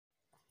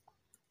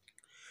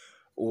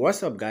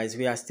What's up, guys?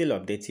 We are still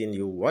updating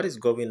you what is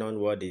going on,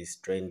 what is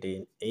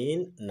trending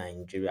in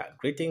Nigeria.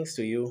 Greetings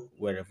to you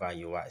wherever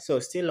you are. So,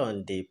 still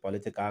on the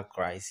political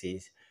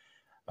crisis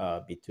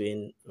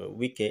between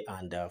Wike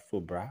and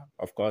Fubara.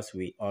 Of course,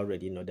 we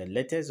already know the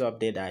latest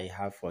update I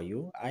have for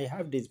you. I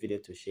have this video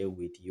to share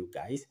with you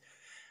guys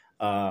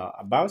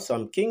about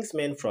some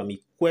Kingsmen from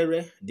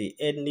Ikwere, the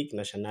ethnic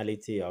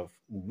nationality of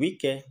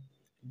Wike,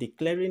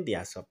 declaring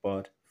their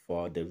support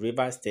for the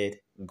River State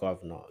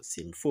Governor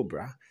Sim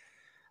Fubara.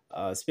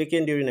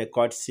 Speaking during a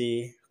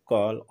courtesy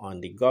call on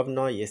the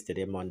governor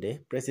yesterday, Monday,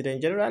 President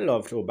General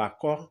of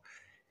Tobacco,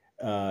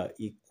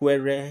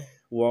 Ikwere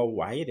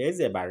Worldwide,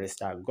 as a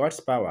barrister, God's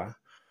Power,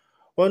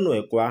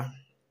 Onwekwa,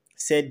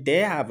 said they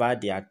have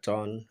had their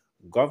turn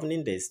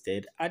governing the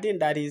state, adding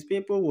that his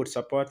people would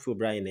support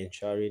Fubara in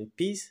ensuring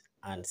peace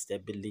and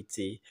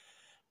stability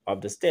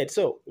of the state.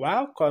 So,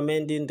 while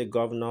commending the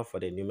governor for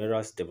the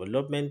numerous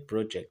development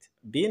projects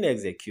being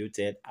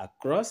executed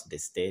across the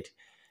state,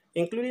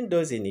 including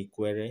those in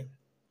Ikwere,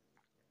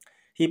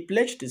 he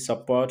pledged the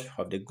support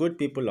of the good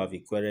people of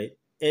Ikwere,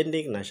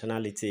 ethnic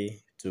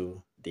nationality,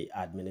 to the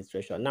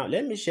administration. Now,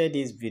 let me share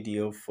this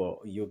video for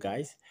you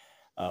guys,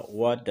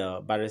 what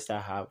the barrister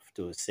have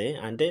to say,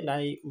 and then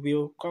I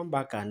will come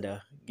back and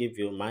give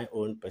you my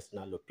own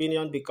personal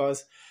opinion,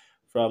 because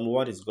from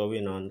what is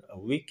going on,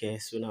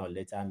 Wike sooner or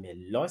later may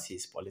lose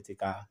his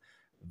political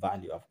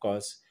value. Of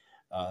course,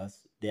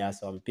 there are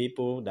some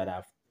people that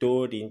have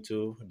told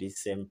into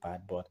this same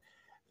path, but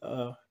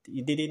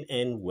it didn't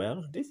end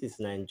well. This is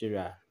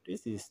Nigeria.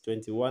 This is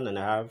 21 and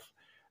a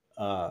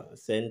half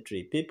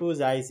century.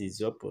 People's eyes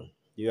is open.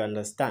 You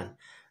understand?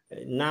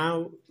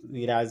 Now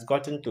it has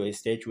gotten to a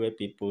stage where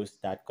people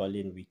start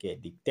calling Wike a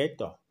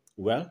dictator.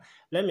 Well,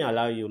 let me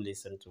allow you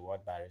listen to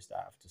what Barrister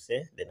have to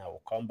say. Then I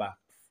will come back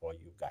for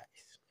you guys.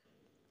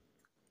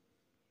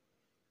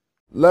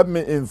 Let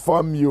me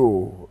inform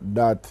you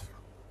that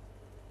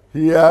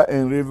here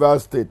in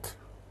Rivers State,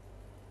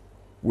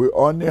 we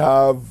only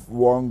have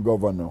one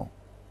governor.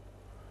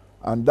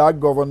 And that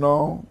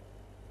governor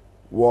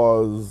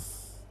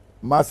was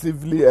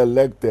massively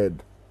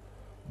elected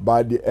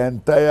by the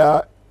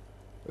entire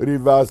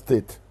Rivers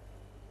State.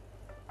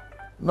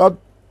 Not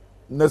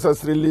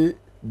necessarily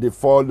the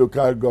 4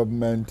 local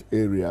government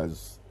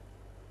areas.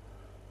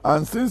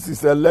 And since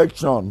his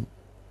election,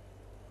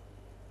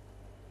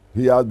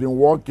 he has been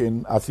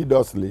working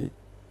assiduously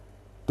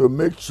to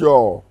make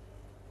sure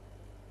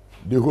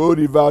the whole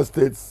Rivers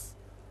States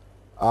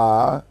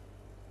are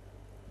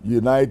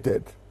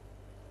united.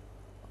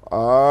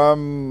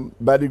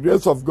 By the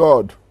grace of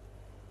God,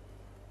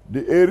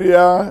 the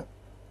area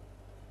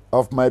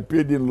of my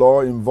pleading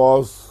law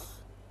involves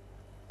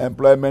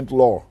employment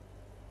law.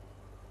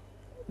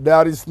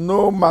 There is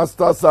no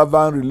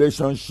master-servant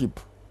relationship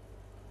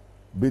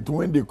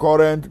between the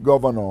current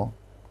governor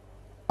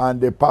and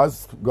the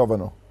past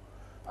governor.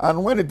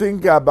 And when you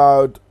think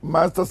about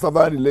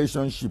master-servant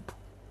relationship,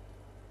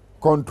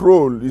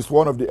 control is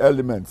one of the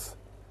elements.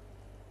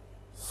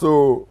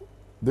 So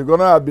the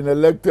governor have been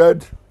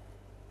elected.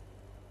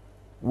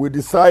 We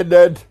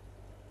decided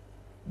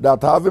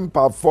that having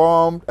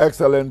performed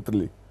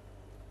excellently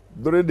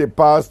during the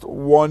past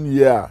 1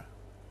 year,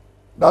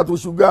 that we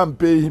should go and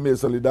pay him a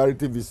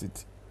solidarity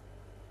visit.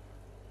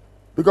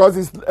 Because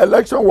his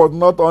election was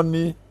not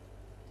only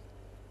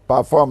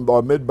performed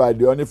or made by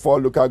the only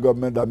 4 local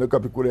governments that make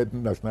up equal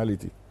ethnic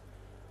nationality.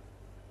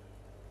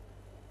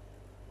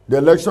 The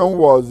election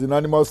was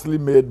unanimously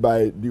made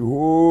by the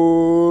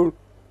whole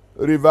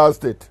Rivers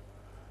State.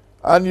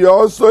 And you're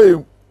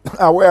also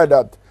aware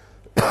that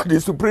the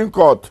Supreme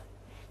Court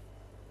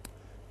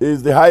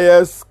is the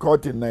highest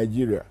court in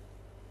Nigeria.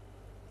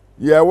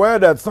 You're aware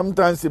that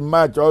sometimes in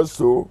March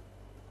also,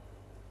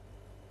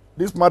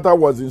 this matter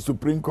was in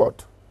Supreme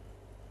Court.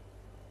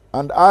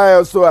 And I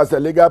also, as a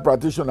legal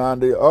practitioner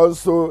and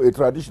also a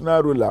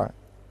traditional ruler,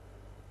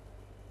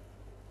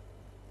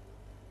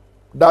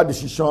 that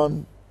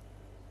decision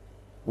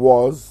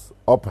was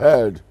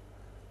upheld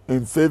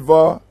in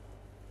favor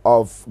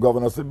of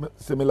Governor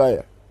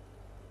Similaya.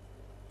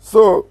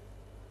 So,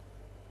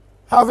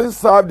 having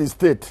served the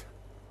state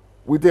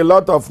with a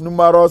lot of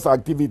numerous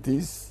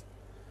activities,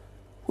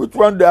 which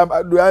one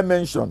do I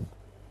mention?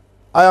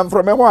 I am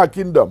from Emoha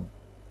Kingdom.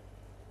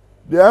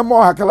 The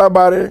Emoha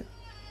Kalabare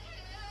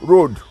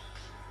Road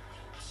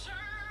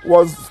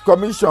was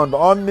commissioned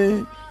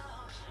only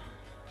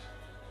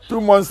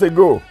 2 months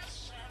ago.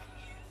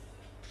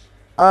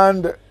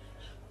 And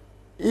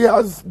he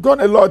has done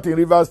a lot in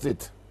Rivers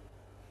State.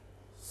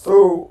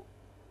 So,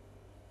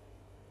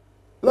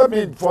 let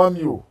me inform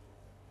you,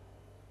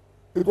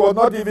 it was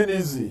not even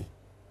easy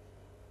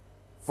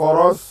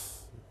for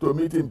us to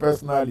meet him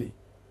personally.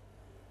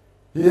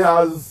 He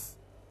has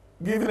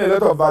given a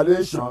lot of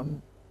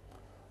valuation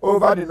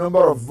over the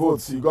number of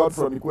votes he got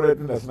from equal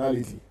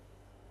nationality.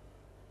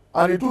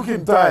 And it took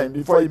him time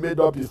before he made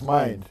up his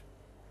mind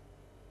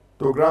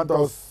to grant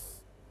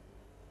us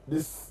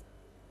this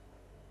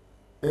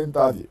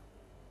interview.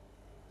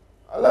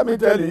 Let me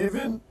tell you,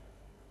 even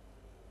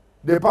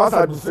the past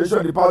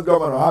administration, the past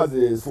governor has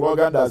a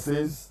slogan that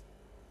says,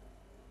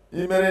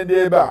 imere ndị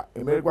ebe a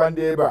emerekwa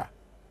ndị ebe a,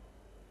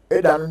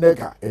 ịdanụ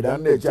neka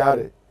ịdanụ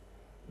na-echegharị.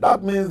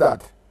 That means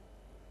that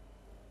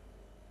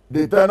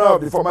the tenure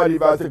of the former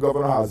Rivers State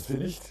governor has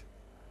finished,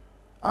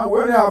 and we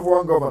only have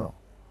one governor.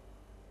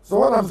 So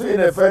what I'm saying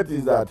in effect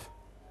is that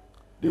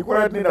the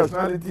Ikwere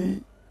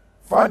nationality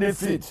found it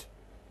fit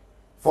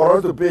for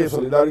us to pay a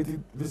solidarity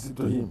visit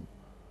to him.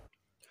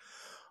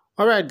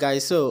 All right,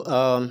 guys. So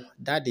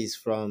that is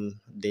from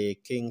the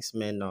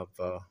Kingsmen of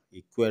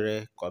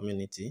Ikwere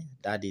community.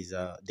 That is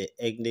the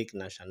ethnic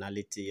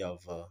nationality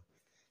of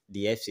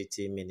the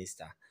FCT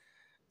minister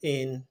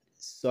in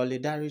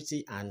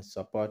solidarity and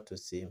support to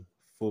Sim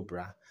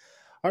Fubra.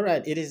 All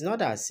right. It is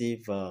not as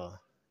if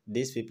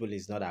these people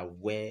is not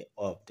aware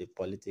of the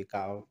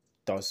political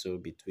tussle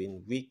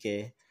between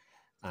Wike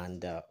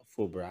and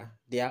Fubra.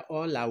 They are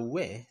all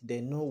aware,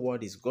 they know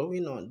what is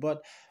going on,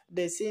 but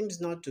there seems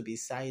not to be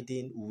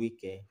siding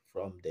Wike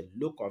from the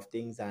look of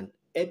things and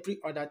every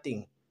other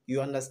thing.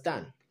 You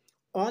understand?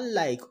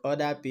 Unlike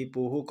other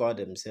people who call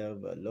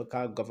themselves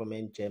local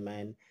government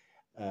chairman,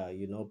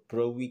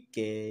 pro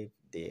Wike,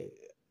 the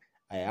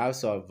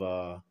House of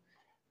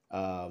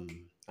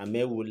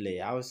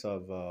Amewule, House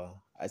of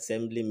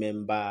Assembly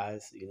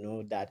members,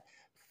 that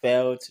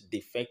felt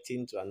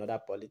defecting to another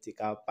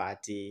political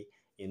party,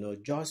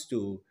 just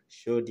to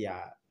show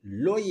their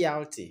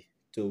loyalty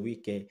to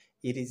Wike.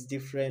 It is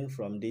different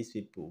from these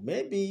people.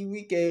 Maybe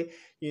Wike,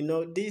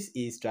 this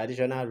is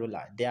traditional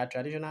ruler. They are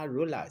traditional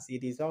rulers.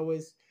 It is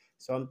always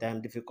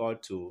sometimes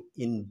difficult to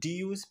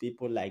induce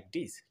people like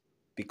this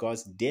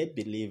because they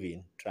believe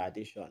in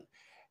tradition.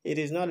 It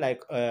is not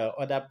like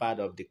other part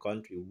of the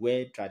country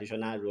where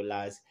traditional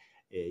rulers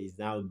is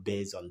now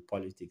based on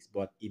politics.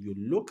 But if you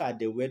look at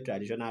the way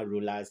traditional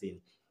rulers in,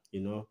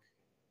 you know,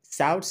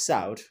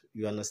 South,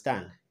 you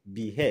understand,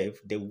 behave,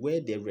 the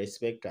way they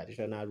respect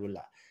traditional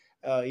ruler.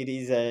 It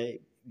is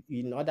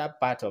in other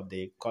part of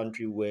the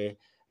country where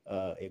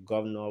a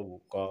governor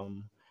will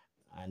come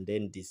and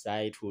then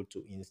decide who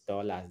to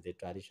install as the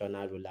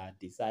traditional ruler,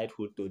 decide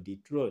who to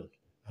dethrone.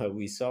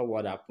 We saw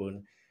what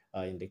happened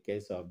in the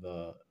case of,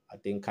 I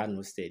think,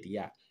 Kano State.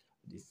 Yeah,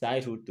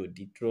 decide who to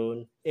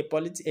dethrone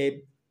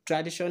a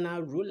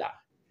traditional ruler.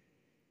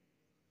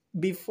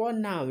 Before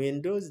now,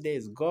 in those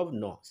days,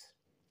 governors,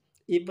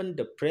 even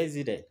the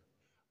president,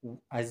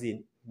 as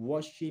in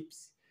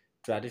worships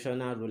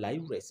traditional ruler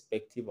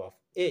irrespective of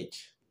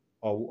age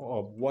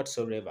or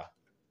whatsoever.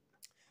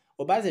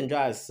 Obasanjo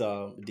has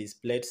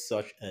displayed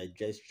such a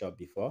gesture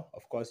before.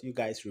 Of course, you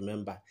guys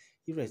remember,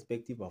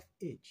 irrespective of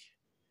age.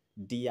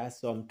 There are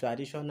some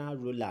traditional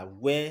ruler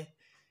where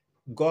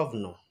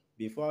governor,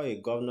 before a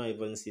governor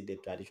even see the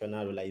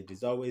traditional ruler, it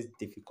is always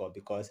difficult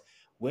because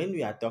when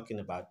we are talking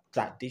about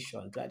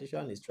tradition,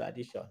 tradition is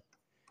tradition.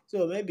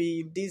 So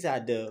maybe these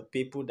are the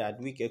people that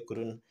Wike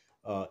couldn't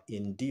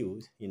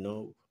induce,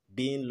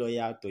 being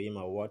loyal to him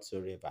or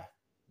whatsoever.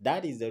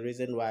 That is the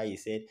reason why he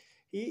said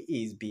he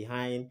is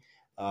behind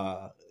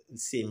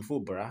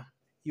Simfubra.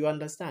 You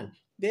understand?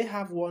 They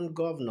have one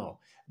governor.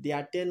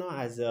 Their tenure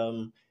has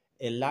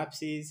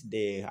elapses.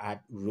 They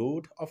had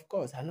ruled. Of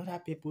course,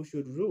 another people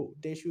should rule.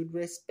 They should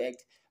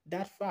respect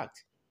that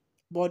fact.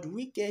 But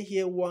Wike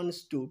here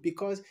wants to,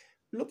 because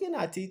looking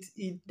at it,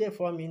 it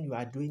therefore means you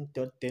are doing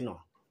third tenure.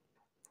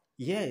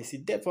 Yes,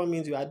 it therefore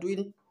means you are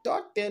doing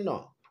third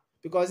tenure.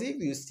 Because if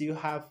you still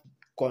have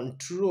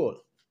control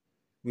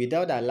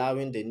without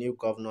allowing the new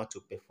governor to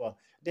perform,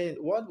 then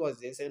what was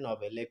the sense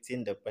of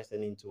electing the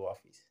person into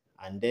office?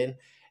 And then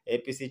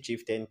APC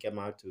chieftain came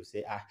out to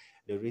say,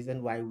 the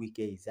reason why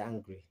Wike is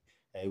angry.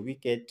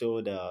 Wike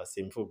told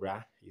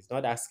Simfubra he's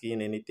not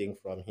asking anything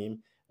from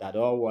him, that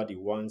all what he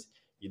wants,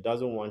 he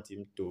doesn't want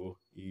him to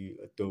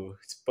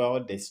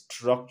spoil the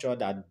structure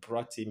that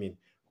brought him in.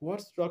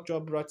 What structure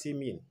brought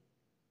him in?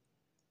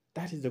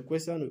 That is the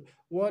question.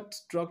 What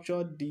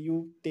structure do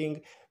you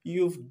think?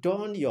 You've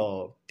done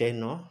your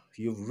tenure,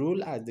 you've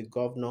ruled as the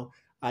governor,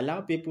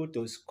 allow people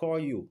to score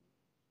you.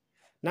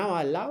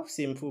 Now allow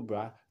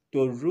Simfubra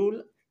to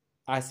rule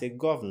as a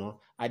governor.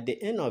 At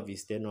the end of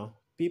his tenure,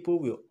 people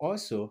will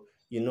also,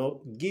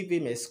 give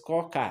him a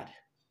scorecard.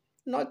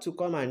 Not to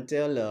come and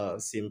tell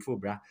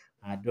Simfubra,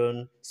 I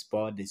don't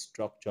spoil the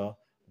structure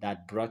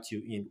that brought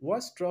you in.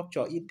 What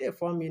structure? It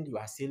therefore means you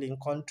are still in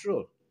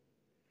control.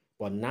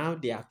 But now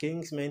they are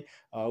Kingsmen,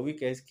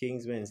 weakest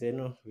Kingsmen say,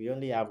 no, we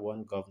only have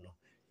one governor,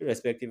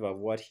 irrespective of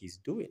what he's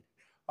doing.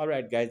 All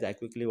right, guys, I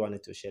quickly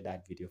wanted to share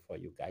that video for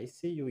you guys.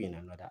 See you in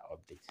another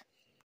update.